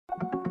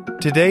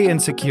Today in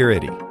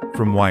Security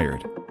from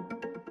Wired.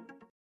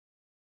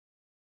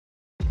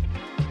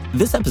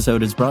 This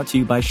episode is brought to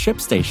you by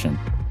ShipStation.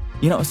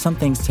 You know, some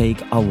things take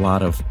a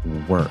lot of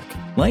work,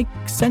 like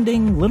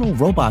sending little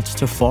robots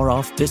to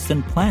far-off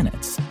distant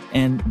planets.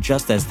 And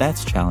just as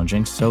that's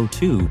challenging, so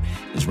too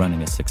is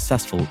running a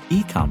successful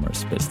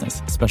e-commerce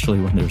business, especially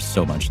when there's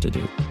so much to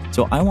do.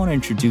 So I want to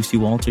introduce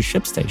you all to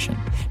ShipStation.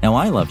 Now,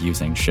 I love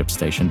using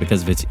ShipStation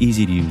because of its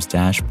easy-to-use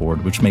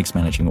dashboard, which makes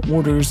managing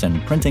orders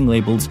and printing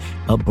labels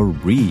a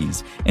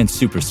breeze and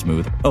super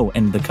smooth. Oh,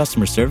 and the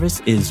customer service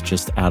is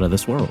just out of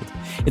this world.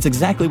 It's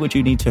exactly what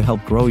you need to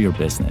help grow your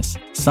business.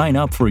 Sign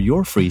up for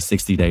your free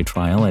 60-day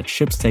trial at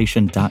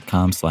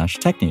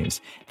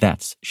shipstation.com/technews.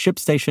 That's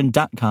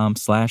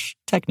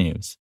shipstation.com/technews.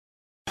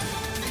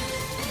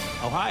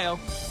 Ohio,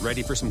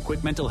 ready for some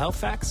quick mental health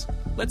facts?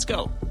 Let's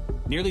go.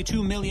 Nearly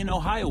 2 million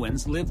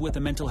Ohioans live with a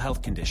mental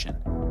health condition.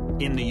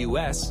 In the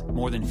U.S.,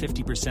 more than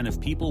 50%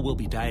 of people will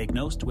be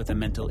diagnosed with a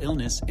mental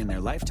illness in their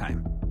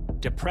lifetime.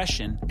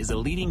 Depression is a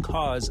leading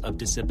cause of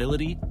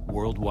disability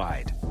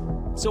worldwide.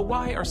 So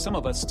why are some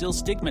of us still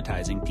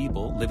stigmatizing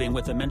people living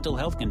with a mental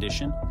health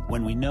condition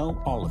when we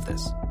know all of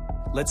this?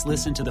 Let's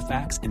listen to the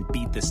facts and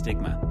beat the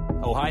stigma.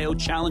 Ohio,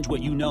 challenge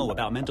what you know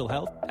about mental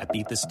health at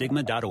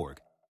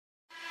beatthestigma.org.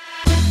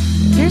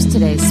 Here's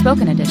today's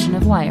spoken edition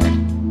of Wired.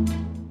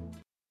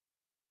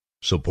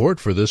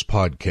 Support for this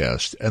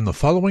podcast and the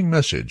following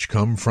message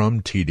come from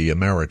TD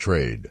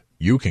Ameritrade.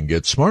 You can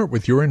get smart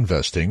with your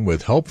investing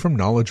with help from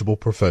knowledgeable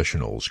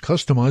professionals,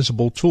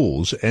 customizable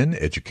tools, and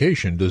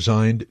education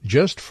designed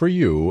just for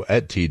you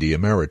at TD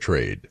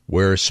Ameritrade,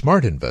 where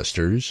smart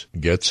investors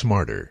get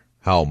smarter.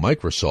 How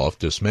Microsoft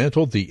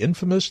dismantled the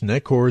infamous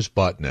Necurs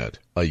botnet.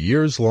 A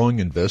years-long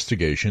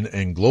investigation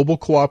and global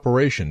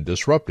cooperation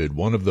disrupted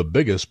one of the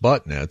biggest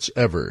botnets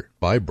ever,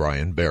 by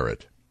Brian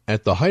Barrett.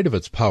 At the height of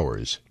its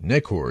powers,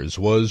 Necurs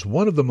was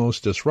one of the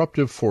most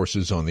disruptive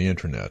forces on the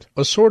Internet,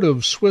 a sort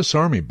of Swiss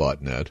Army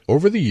botnet.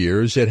 Over the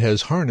years, it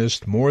has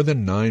harnessed more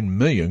than 9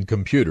 million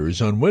computers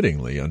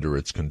unwittingly under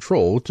its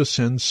control to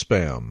send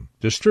spam,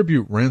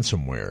 distribute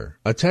ransomware,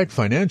 attack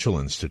financial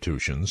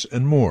institutions,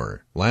 and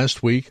more.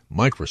 Last week,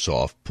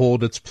 Microsoft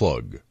pulled its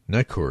plug.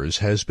 Necurs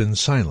has been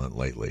silent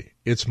lately.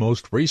 Its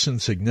most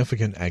recent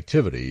significant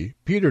activity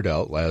petered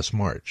out last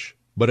March,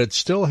 but it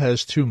still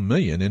has 2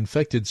 million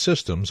infected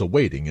systems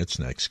awaiting its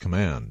next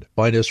command.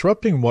 By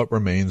disrupting what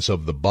remains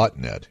of the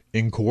botnet,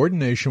 in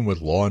coordination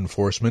with law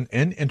enforcement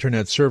and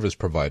Internet service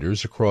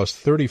providers across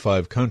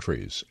 35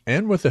 countries,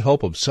 and with the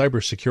help of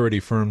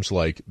cybersecurity firms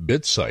like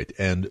BitSight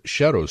and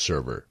Shadow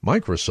Server,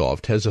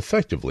 Microsoft has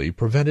effectively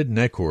prevented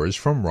Necurs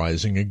from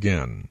rising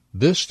again.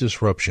 This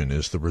disruption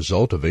is the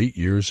result of 8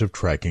 years of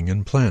tracking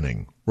and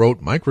planning,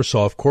 wrote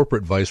Microsoft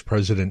Corporate Vice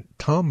President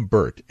Tom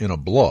Burt in a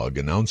blog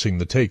announcing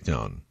the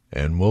takedown,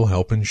 and will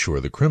help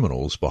ensure the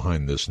criminals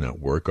behind this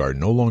network are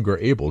no longer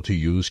able to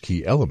use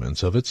key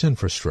elements of its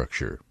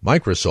infrastructure.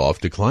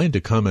 Microsoft declined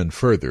to comment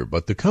further,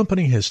 but the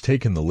company has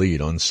taken the lead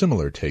on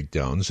similar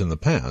takedowns in the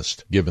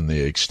past, given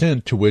the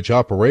extent to which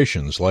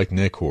operations like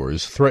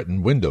Necurs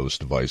threaten Windows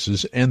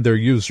devices and their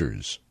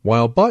users.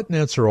 While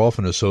botnets are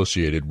often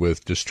associated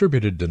with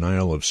distributed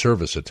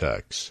denial-of-service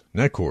attacks,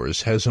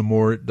 Necurs has a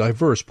more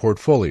diverse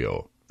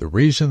portfolio. The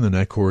reason the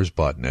Necurs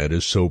botnet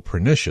is so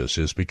pernicious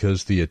is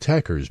because the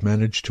attackers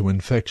manage to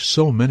infect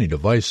so many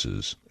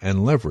devices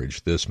and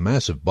leverage this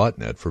massive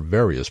botnet for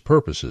various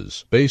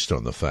purposes, based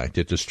on the fact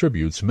it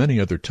distributes many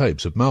other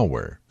types of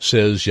malware,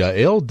 says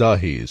Yael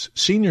Dahiz,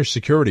 senior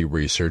security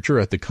researcher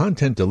at the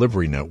content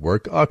delivery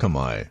network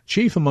Akamai.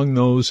 Chief among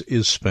those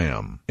is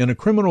spam. In a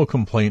criminal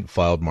complaint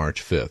filed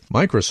March 5th,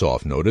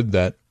 Microsoft noted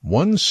that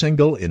one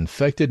single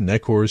infected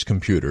Necurs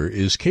computer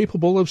is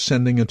capable of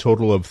sending a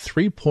total of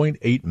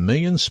 3.8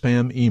 million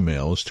spam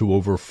emails to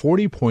over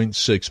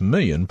 40.6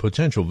 million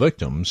potential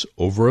victims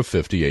over a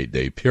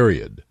 58-day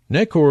period.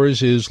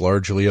 Necurs is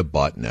largely a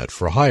botnet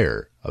for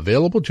hire,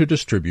 available to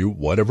distribute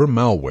whatever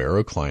malware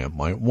a client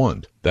might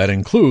want. That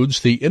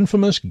includes the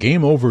infamous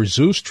Game Over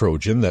Zeus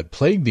Trojan that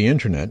plagued the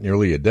Internet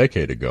nearly a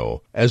decade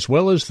ago, as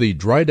well as the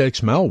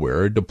Dridex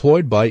malware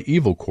deployed by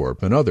Evil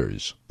Corp and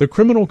others. The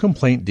criminal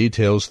complaint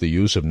details the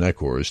use of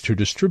Necurs to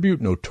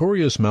distribute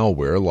notorious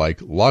malware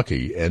like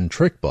Locky and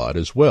TrickBot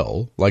as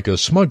well, like a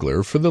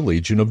smuggler for the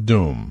Legion of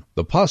Doom.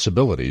 The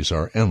possibilities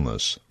are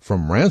endless,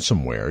 from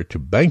ransomware to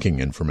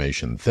banking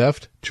information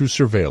theft to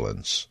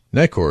surveillance.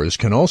 Necurs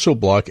can also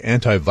block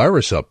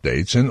antivirus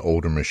updates in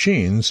older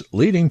machines,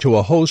 leading to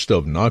a host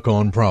of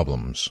knock-on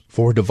problems.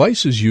 For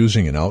devices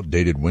using an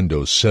outdated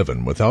Windows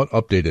 7 without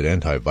updated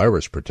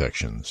antivirus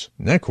protections,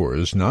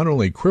 Necurs not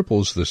only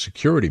cripples the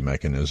security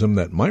mechanism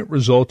that might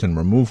result in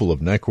removal of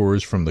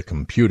Necurs from the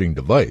computing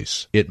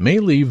device, it may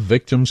leave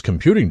victims'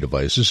 computing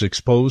devices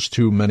exposed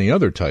to many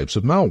other types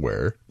of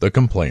malware, the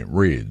complaint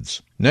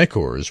reads.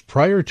 Necurs,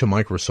 prior to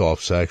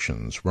Microsoft's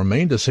actions,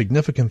 remained a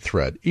significant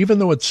threat even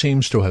though it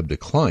seems to have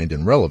declined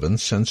in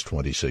relevance since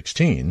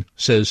 2016,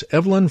 says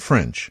Evelyn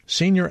French,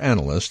 senior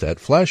analyst at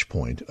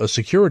Flashpoint, a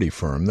security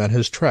firm that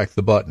has tracked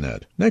the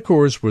botnet.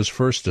 Necurs was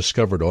first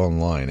discovered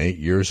online 8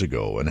 years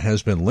ago and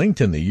has been linked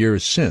in the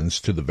years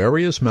since to the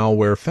various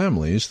malware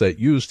families that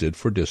used it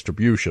for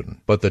distribution.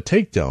 But the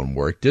takedown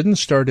work didn't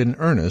start in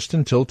earnest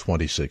until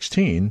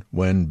 2016,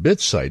 when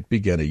BitSight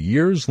began a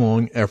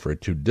years-long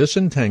effort to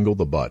disentangle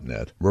the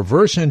botnet,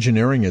 reverse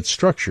engineering its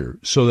structure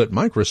so that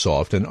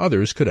Microsoft and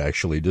others could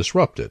actually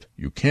disrupt it.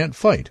 You can't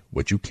fight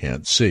what you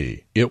can't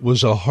see. It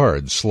was a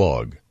hard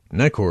slog.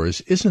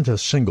 Necurs isn't a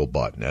single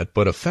botnet,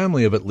 but a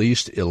family of at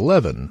least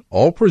 11,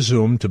 all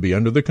presumed to be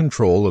under the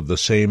control of the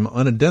same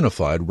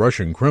unidentified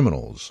Russian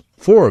criminals.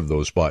 4 of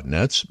those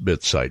botnets,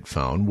 BitSight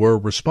found, were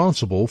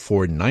responsible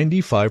for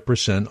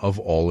 95% of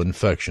all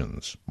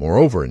infections.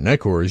 Moreover,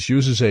 Necurs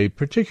uses a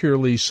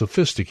particularly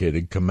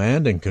sophisticated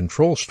command and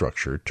control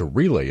structure to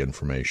relay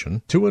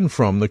information to and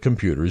from the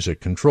computers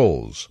it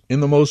controls.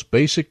 In the most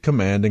basic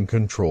command and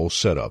control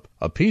setup,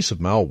 a piece of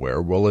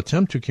malware will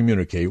attempt to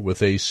communicate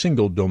with a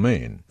single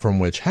domain, from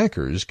which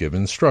hackers give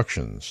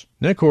instructions.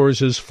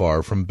 Necurs is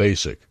far from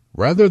basic.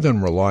 Rather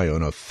than rely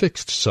on a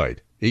fixed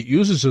site, it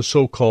uses a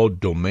so-called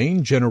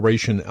Domain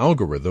Generation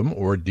Algorithm,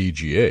 or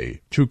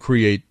DGA, to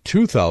create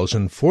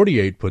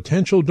 2,048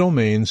 potential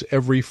domains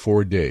every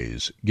 4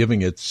 days,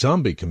 giving its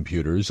zombie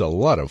computers a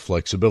lot of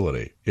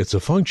flexibility. It's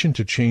a function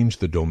to change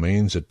the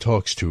domains it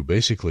talks to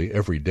basically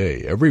every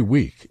day, every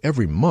week,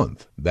 every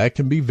month. That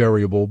can be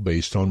variable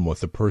based on what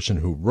the person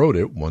who wrote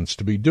it wants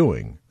to be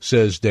doing,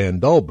 says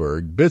Dan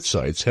Dahlberg,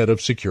 BitSight's head of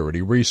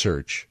security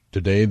research.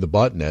 Today, the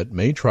botnet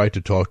may try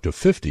to talk to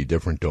 50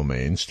 different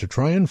domains to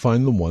try and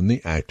find the one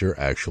the actor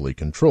actually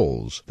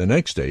controls. The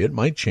next day, it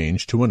might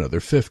change to another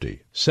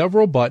 50.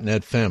 Several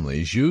botnet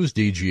families use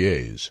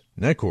DGAs.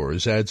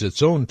 Necurs adds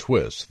its own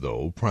twist,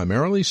 though,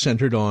 primarily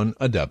centered on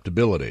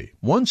adaptability.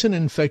 Once an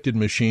infected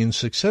machine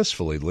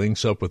successfully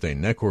links up with a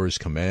Necurs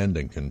command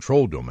and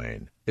control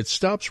domain, it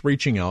stops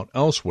reaching out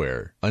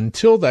elsewhere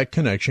until that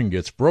connection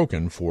gets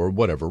broken for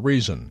whatever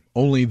reason.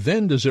 Only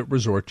then does it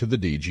resort to the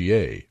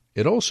DGA.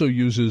 It also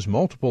uses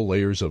multiple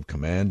layers of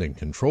command and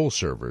control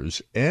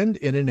servers, and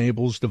it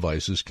enables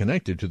devices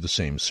connected to the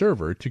same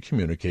server to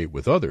communicate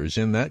with others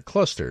in that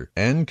cluster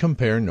and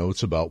compare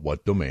notes about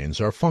what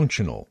domains are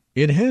functional.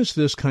 It has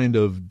this kind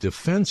of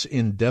defense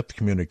in-depth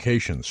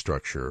communication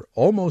structure,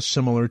 almost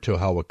similar to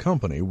how a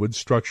company would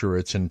structure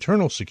its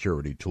internal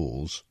security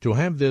tools to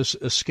have this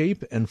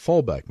escape and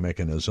fallback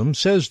mechanism,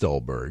 says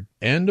Dahlberg.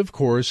 And of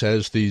course,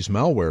 as these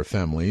malware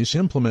families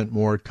implement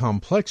more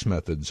complex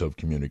methods of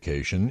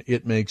communication,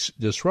 it makes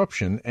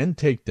disruption and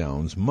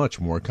takedowns much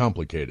more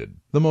complicated.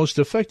 The most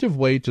effective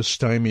way to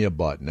stymie a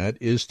botnet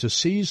is to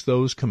seize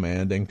those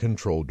command and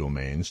control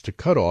domains to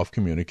cut off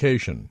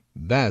communication.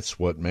 That's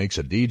what makes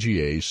a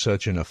DGA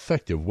such an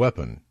effective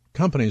weapon.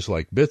 Companies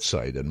like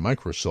BitSight and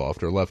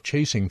Microsoft are left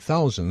chasing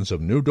thousands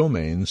of new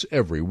domains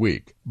every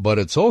week. But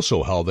it's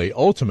also how they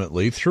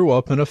ultimately threw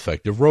up an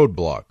effective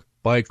roadblock.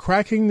 By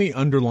cracking the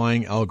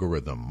underlying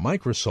algorithm,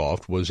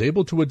 Microsoft was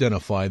able to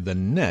identify the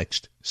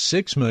next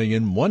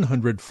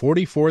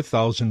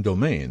 6,144,000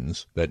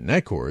 domains that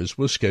Necurs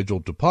was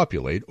scheduled to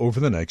populate over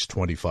the next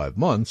 25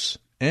 months,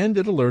 and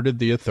it alerted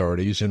the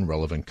authorities in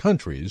relevant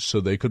countries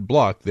so they could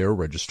block their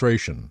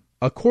registration.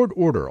 A court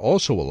order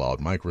also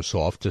allowed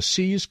Microsoft to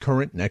seize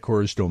current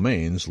Necurs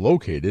domains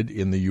located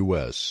in the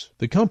U.S.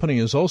 The company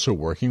is also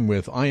working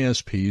with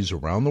ISPs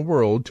around the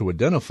world to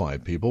identify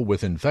people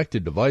with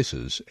infected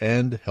devices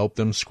and help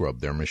them scrub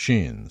their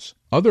machines.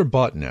 Other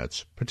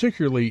botnets,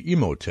 particularly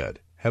Emotet,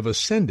 have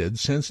ascended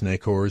since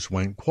Necurs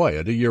went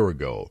quiet a year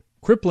ago.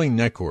 Crippling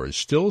Necurs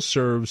still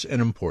serves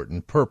an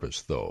important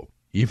purpose, though.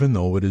 Even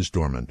though it is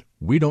dormant,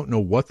 we don't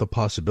know what the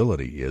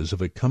possibility is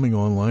of it coming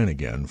online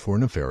again for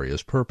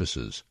nefarious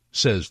purposes,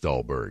 says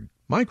Dahlberg.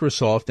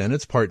 Microsoft and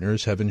its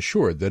partners have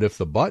ensured that if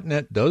the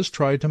botnet does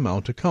try to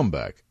mount a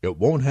comeback, it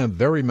won't have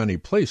very many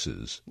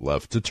places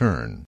left to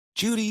turn.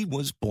 Judy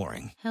was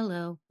boring.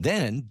 Hello.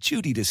 Then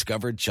Judy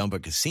discovered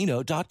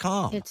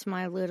ChumbaCasino.com. It's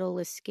my little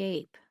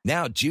escape.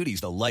 Now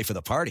Judy's the life of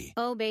the party.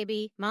 Oh,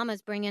 baby,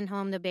 mama's bringing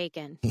home the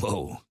bacon.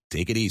 Whoa,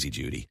 take it easy,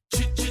 Judy.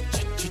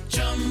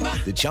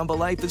 The Chumba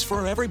life is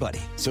for everybody.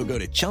 So go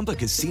to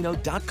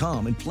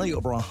ChumbaCasino.com and play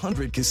over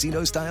 100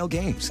 casino-style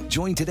games.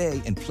 Join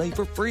today and play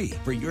for free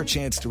for your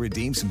chance to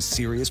redeem some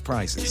serious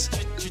prizes.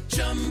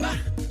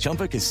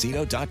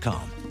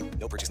 ChumbaCasino.com.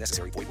 No purchase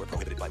necessary. Void where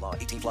prohibited by law.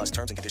 18+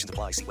 terms and conditions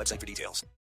apply. See website for details.